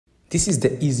This is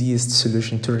the easiest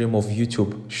solution to remove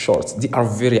YouTube shorts. They are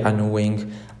very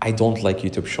annoying. I don't like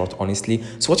YouTube short, honestly.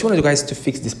 So what you want to do, guys, to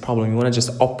fix this problem, you want to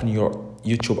just open your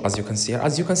YouTube. As you can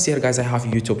see here, guys, I have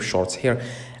YouTube shorts here,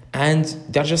 and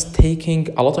they're just taking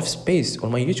a lot of space on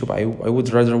my YouTube. I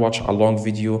would rather watch a long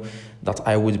video that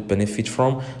I would benefit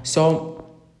from. So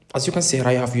as you can see here,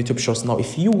 I have YouTube shorts. Now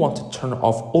if you want to turn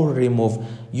off or remove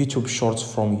YouTube shorts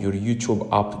from your YouTube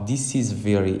app, this is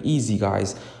very easy,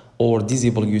 guys. Or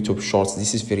disable YouTube shorts,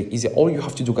 this is very easy. All you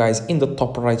have to do, guys, in the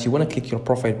top right, you want to click your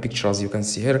profile picture, as you can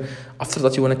see here. After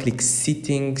that, you want to click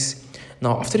settings.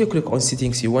 Now after you click on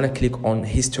settings, you want to click on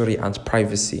history and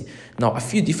privacy. Now a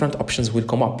few different options will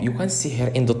come up. You can see here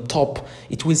in the top,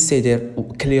 it will say there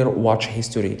clear watch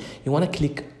history. You want to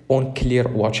click on clear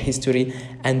watch history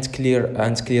and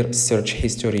clear search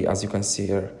history, as you can see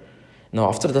here. Now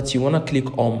after that, you want to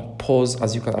click on pause.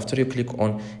 After you click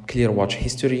on clear watch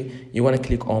history, you want to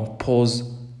click on pause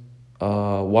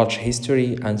watch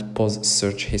history and pause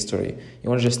search history. You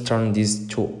want to just turn these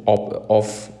two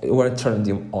off. You want to turn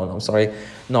them on, I'm sorry.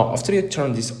 Now after you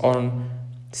turn this on,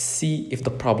 see if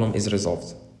the problem is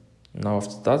resolved. Now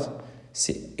after that,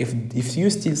 see if you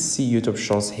still see YouTube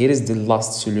shorts, here is the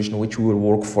last solution which will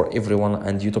work for everyone,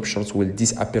 and YouTube shorts will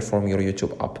disappear from your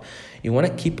YouTube app. You want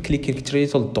to keep clicking three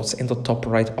little dots in the top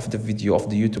right of the video of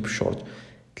the YouTube short.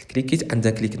 Click it and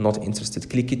then click not interested.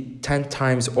 Click it 10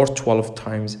 times or 12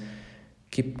 times.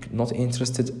 Keep not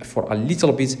interested for a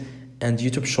little bit, and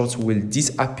YouTube shorts will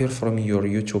disappear from your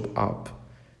YouTube app.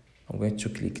 I'm going to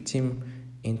click them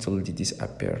until they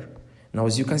disappear. Now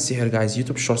as you can see here, guys,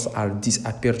 YouTube shorts are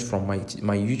disappeared from my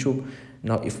YouTube.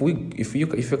 Now if you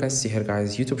can see here,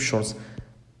 guys, YouTube shorts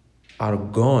are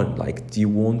gone, like they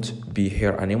won't be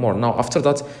here anymore. Now after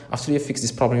that, after you fix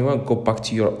this problem, you want to go back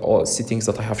to your settings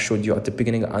that I have showed you at the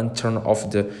beginning and turn off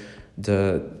the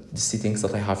settings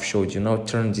that I have showed you. Now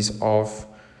turn this off,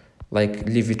 like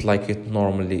leave it like it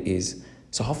normally is.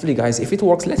 So hopefully, guys, if it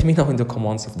works, let me know in the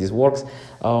comments if this works.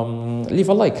 Leave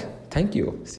a like. Thank you.